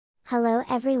Hello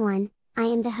everyone, I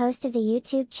am the host of the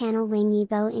YouTube channel WANG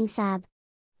YIBO ENGSUB.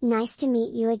 Nice to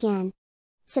meet you again.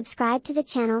 Subscribe to the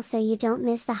channel so you don't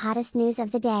miss the hottest news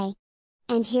of the day.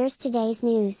 And here's today's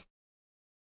news.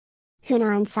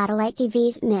 Hunan Satellite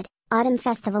TV's Mid-Autumn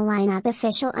Festival lineup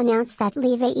official announced that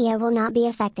Li Weijia will not be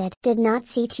affected. Did not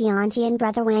see Tiantian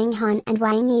brother Wang Han and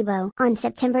WANG YIBO. On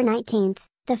September 19th,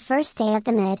 the first day of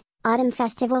the Mid-Autumn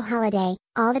Festival holiday,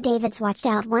 all the Davids watched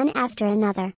out one after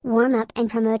another. Warm up and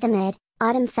promote the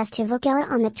Mid-Autumn Festival Gala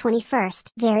on the 21st.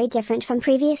 Very different from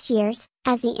previous years,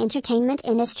 as the entertainment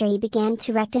industry began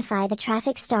to rectify the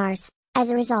traffic stars. As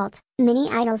a result, many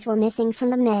idols were missing from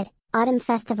the Mid-Autumn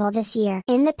Festival this year.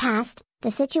 In the past,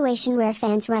 the situation where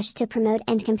fans rushed to promote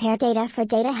and compare data for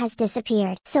data has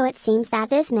disappeared. So it seems that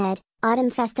this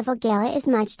Mid-Autumn Festival Gala is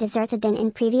much deserted than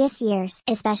in previous years.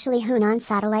 Especially Hunan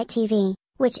Satellite TV,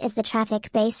 which is the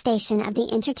traffic base station of the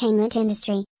entertainment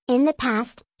industry. In the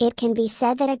past, it can be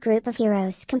said that a group of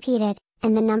heroes competed,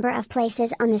 and the number of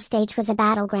places on the stage was a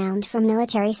battleground for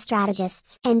military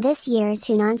strategists. And this year's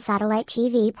Hunan Satellite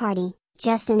TV party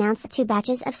just announced 2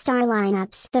 batches of star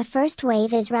lineups. The first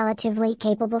wave is relatively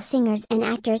capable singers and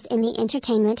actors in the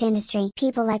entertainment industry.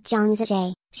 People like Zhang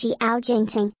Zijie, Xiao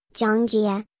Jingting, Zhang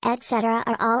Jia, etc.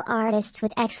 are all artists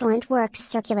with excellent works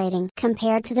circulating.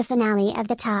 Compared to the finale of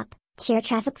the top-tier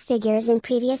traffic figures in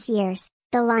previous years,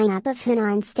 the lineup of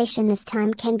Hunan Station this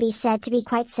time can be said to be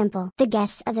quite simple. The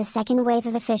guests of the second wave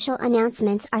of official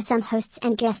announcements are some hosts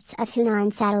and guests of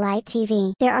Hunan Satellite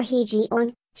TV. There are He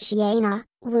Jiong, Xiana,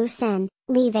 Wu Sen,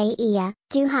 Li Weijia,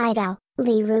 Du Haidao,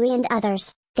 Li Rui and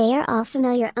others. They are all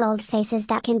familiar old faces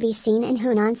that can be seen in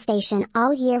Hunan Station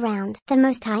all year round. The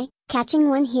most eye-catching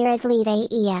one here is Li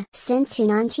Weijia. Since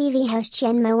Hunan TV host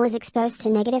Chen Mo was exposed to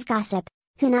negative gossip,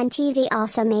 Hunan TV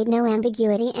also made no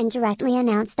ambiguity and directly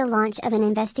announced the launch of an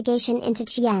investigation into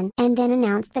Chen, and then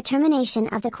announced the termination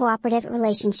of the cooperative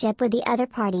relationship with the other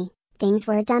party. Things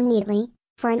were done neatly.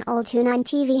 For an old Hunan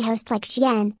TV host like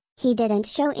Chen, he didn't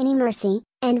show any mercy,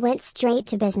 and went straight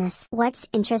to business. What's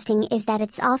interesting is that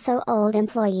it's also old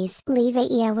employees. Li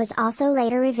Weijia was also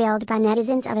later revealed by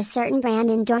netizens of a certain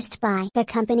brand endorsed by the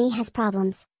company has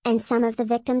problems, and some of the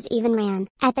victims even ran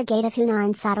at the gate of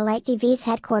Hunan Satellite TV's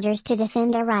headquarters to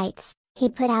defend their rights. He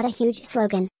put out a huge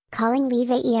slogan, calling Li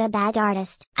Weijia a bad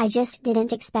artist. I just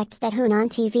didn't expect that Hunan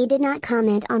TV did not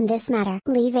comment on this matter.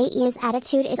 Li Weijia's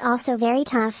attitude is also very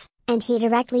tough, and he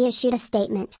directly issued a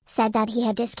statement, said that he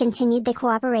had discontinued the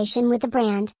cooperation with the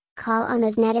brand, call on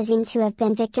those netizens who have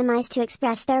been victimized to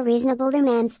express their reasonable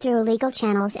demands through legal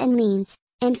channels and means,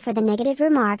 and for the negative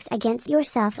remarks against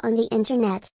yourself on the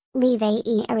internet, Li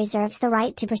Weijia reserves the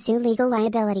right to pursue legal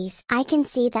liabilities. I can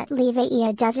see that Li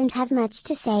Weijia doesn't have much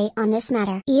to say on this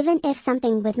matter. Even if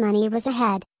something with money was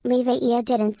ahead, Li Weijia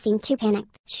didn't seem too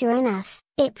panicked. Sure enough,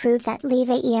 it proved that Li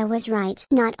Weijia was right.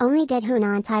 Not only did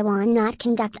Hunan Taiwan not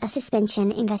conduct a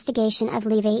suspension investigation of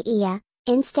Li Weijia,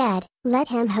 instead, let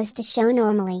him host the show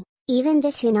normally. Even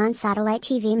this Hunan Satellite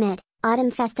TV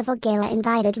Mid-Autumn Festival Gala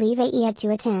invited Li Weijia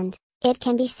to attend. It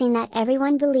can be seen that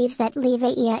everyone believes that Li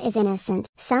Weijia is innocent.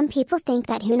 Some people think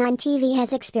that Hunan TV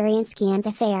has experienced Qian's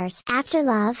affairs. After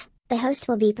love, the host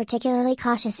will be particularly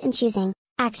cautious in choosing.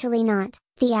 Actually not.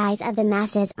 The eyes of the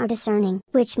masses are discerning.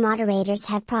 Which moderators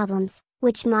have problems,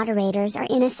 which moderators are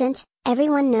innocent,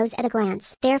 everyone knows at a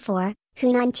glance. Therefore,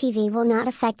 Hunan TV will not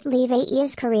affect Li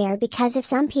Weijia's career because of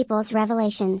some people's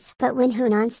revelations. But when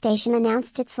Hunan Station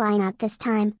announced its lineup this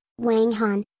time, Wang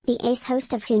Han, the ace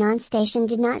host of Hunan Station,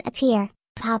 did not appear.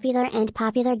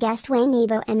 Popular guest Wang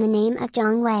YIBO and the name of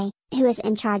Zhang Wei, who is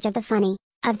in charge of the funny,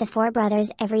 of the 4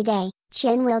 brothers every day,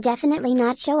 Chen will definitely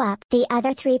not show up. The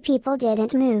other 3 people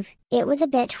didn't move. It was a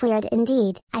bit weird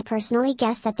indeed. I personally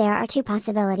guess that there are 2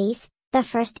 possibilities. The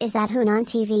first is that Hunan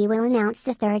TV will announce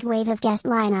the 3rd wave of guest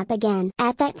lineup again.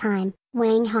 At that time,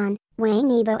 Wang Han, Wang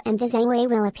YIBO and the Zhang Wei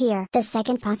will appear. The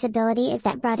second possibility is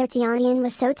that brother Tiantian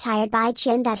was so tired by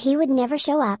Chen that he would never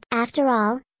show up. After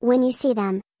all, when you see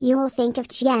them, you will think of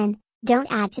Chen.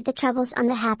 Don't add to the troubles on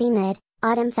the happy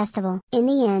Mid-Autumn Festival. In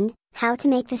the end, how to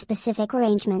make the specific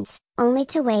arrangements, only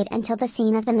to wait until the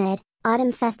scene of the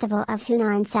Mid-Autumn Festival of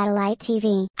Hunan Satellite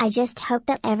TV. I just hope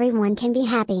that everyone can be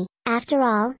happy. After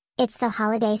all, it's the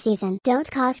holiday season. Don't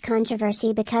cause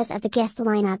controversy because of the guest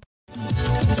lineup.